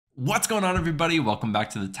What's going on, everybody? Welcome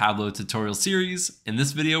back to the Tableau tutorial series. In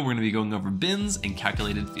this video, we're going to be going over bins and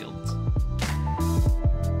calculated fields.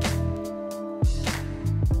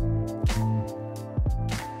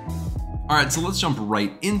 All right, so let's jump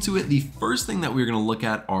right into it. The first thing that we're going to look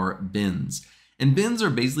at are bins. And bins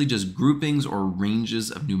are basically just groupings or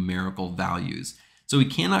ranges of numerical values. So we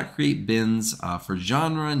cannot create bins for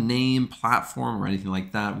genre, name, platform, or anything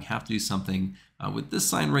like that. We have to do something with this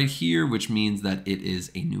sign right here, which means that it is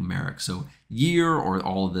a numeric. So year or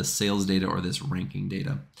all of this sales data or this ranking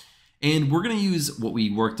data. And we're going to use what we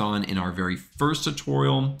worked on in our very first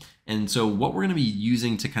tutorial. And so what we're going to be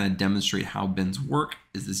using to kind of demonstrate how bins work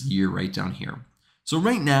is this year right down here. So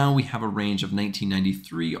right now we have a range of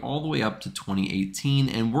 1993 all the way up to 2018,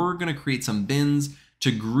 and we're going to create some bins to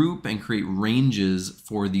group and create ranges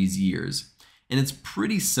for these years. And it's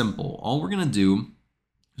pretty simple. All we're going to do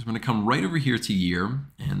is we're going to come right over here to year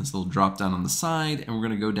and this little drop down on the side, and we're going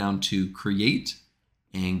to go down to create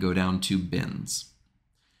and go down to bins.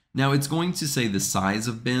 Now it's going to say the size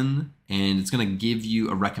of bin, and it's going to give you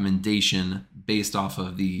a recommendation based off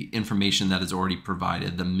of the information that is already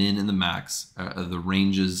provided, the min and the max, the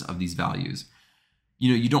ranges of these values. You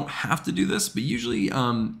know, you don't have to do this, but usually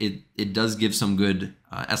it does give some good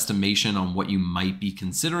estimation on what you might be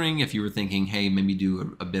considering. If you were thinking, hey, maybe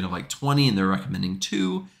do a bit of like 20 and they're recommending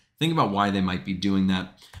 2, think about why they might be doing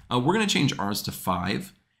that. We're going to change ours to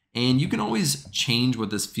 5, and you can always change what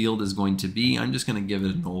this field is going to be. I'm just going to give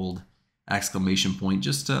it an old exclamation point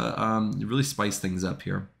just to really spice things up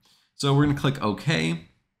here. So we're going to click OK,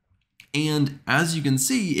 and as you can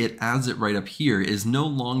see, it adds it right up here. It is no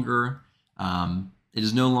longer a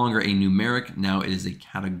numeric. Now it is a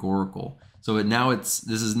categorical. So this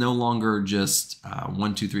is no longer just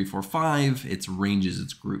 1, 2, 3, 4, 5. It's ranges,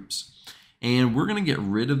 it's groups. And we're going to get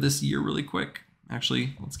rid of this year really quick.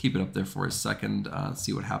 Actually, let's keep it up there for a second,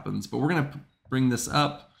 see what happens. But we're going to bring this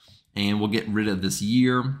up and we'll get rid of this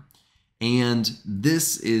year. And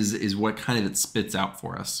this is what kind of it spits out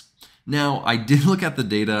for us. Now, I did look at the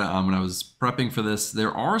data when I was prepping for this.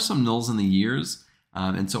 There are some nulls in the years.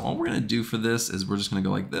 And so all we're going to do for this is we're just going to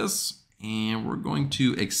go like this, and we're going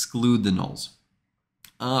to exclude the nulls.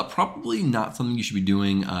 Probably not something you should be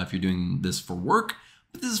doing if you're doing this for work,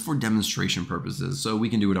 but this is for demonstration purposes, so we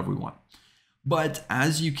can do whatever we want. But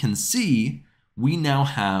as you can see, we now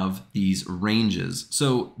have these ranges.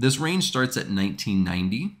 So this range starts at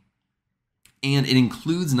 1990, and it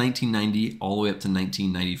includes 1990 all the way up to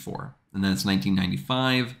 1994. And then it's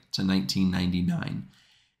 1995 to 1999.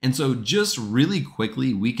 And so just really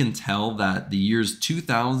quickly, we can tell that the years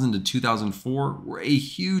 2000 to 2004 were a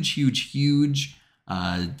huge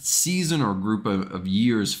season or group of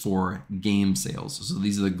years for game sales. So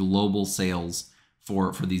these are the global sales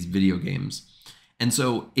for these video games. And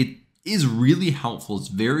so it is really helpful. It's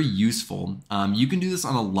very useful. You can do this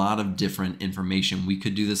on a lot of different information. We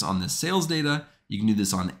could do this on the sales data. You can do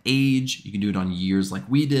this on age. You can do it on years like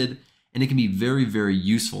we did. And it can be very, very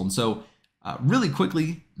useful. And so really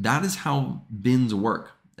quickly, that is how bins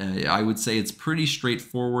work. I would say it's pretty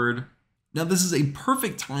straightforward. Now, this is a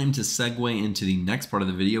perfect time to segue into the next part of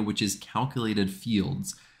the video, which is calculated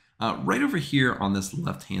fields. Right over here on this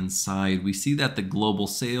left-hand side, we see that the global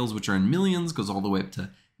sales, which are in millions, goes all the way up to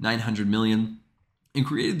 900 million, and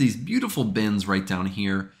created these beautiful bins right down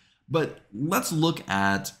here. But let's look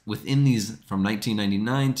at within these from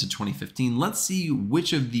 1999 to 2015, let's see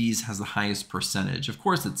which of these has the highest percentage. Of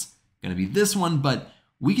course, it's going to be this one, but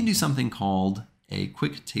we can do something called a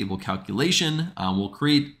quick table calculation. We'll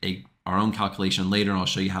create our own calculation later, and I'll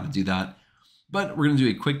show you how to do that. But we're going to do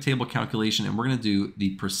a quick table calculation, and we're going to do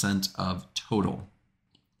the percent of total.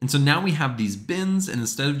 And so now we have these bins, and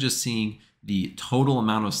instead of just seeing the total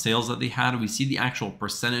amount of sales that they had, we see the actual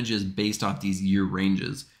percentages based off these year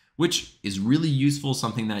ranges, which is really useful,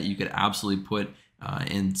 something that you could absolutely put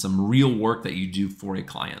in some real work that you do for a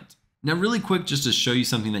client. Now, really quick, just to show you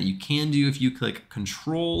something that you can do, if you click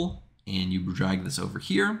Control and you drag this over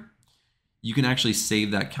here, you can actually save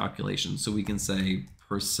that calculation. So we can say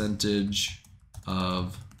percentage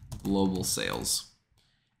of global sales,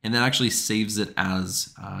 and that actually saves it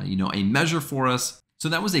as a measure for us. So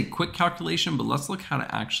that was a quick calculation, but let's look how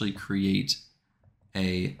to actually create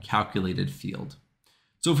a calculated field.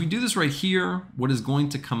 So if we do this right here, what is going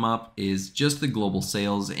to come up is just the global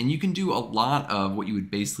sales, and you can do a lot of what you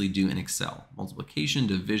would basically do in Excel. Multiplication,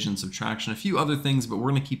 division, subtraction, a few other things, but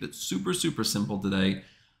we're going to keep it super simple today.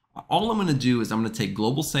 All I'm going to do is I'm going to take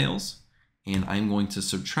global sales, and I'm going to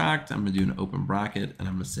subtract. I'm going to do an open bracket, and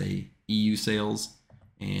I'm going to say EU sales,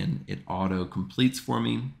 and it auto completes for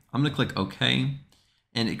me. I'm going to click OK,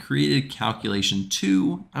 and it created calculation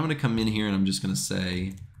 2. I'm going to come in here, and I'm just going to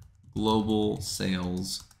say global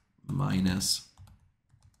sales minus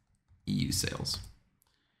EU sales.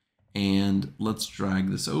 And let's drag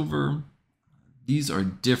this over. These are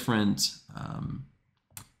different.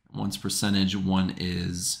 One's percentage, one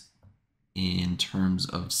is in terms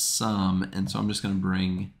of sum. And so I'm just going to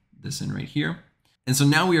bring this in right here. And so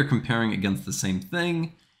now we are comparing against the same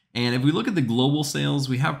thing. And if we look at the global sales,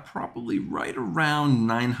 we have probably right around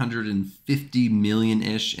 950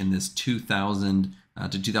 million-ish in this 2000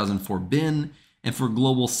 to 2004 bin. And for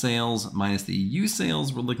global sales minus the EU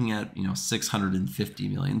sales, we're looking at 650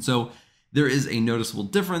 million. So there is a noticeable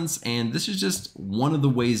difference, and this is just one of the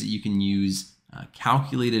ways that you can use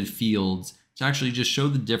calculated fields to actually just show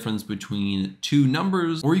the difference between two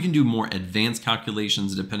numbers, or you can do more advanced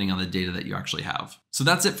calculations depending on the data that you actually have. So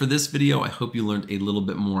that's it for this video. I hope you learned a little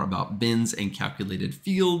bit more about bins and calculated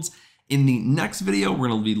fields. In the next video, we're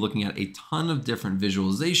going to be looking at a ton of different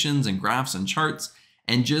visualizations and graphs and charts,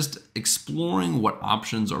 and just exploring what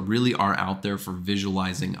options really are out there for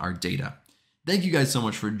visualizing our data. Thank you guys so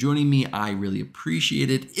much for joining me. I really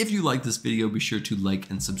appreciate it. If you like this video, be sure to like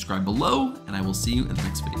and subscribe below, and I will see you in the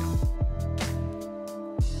next video.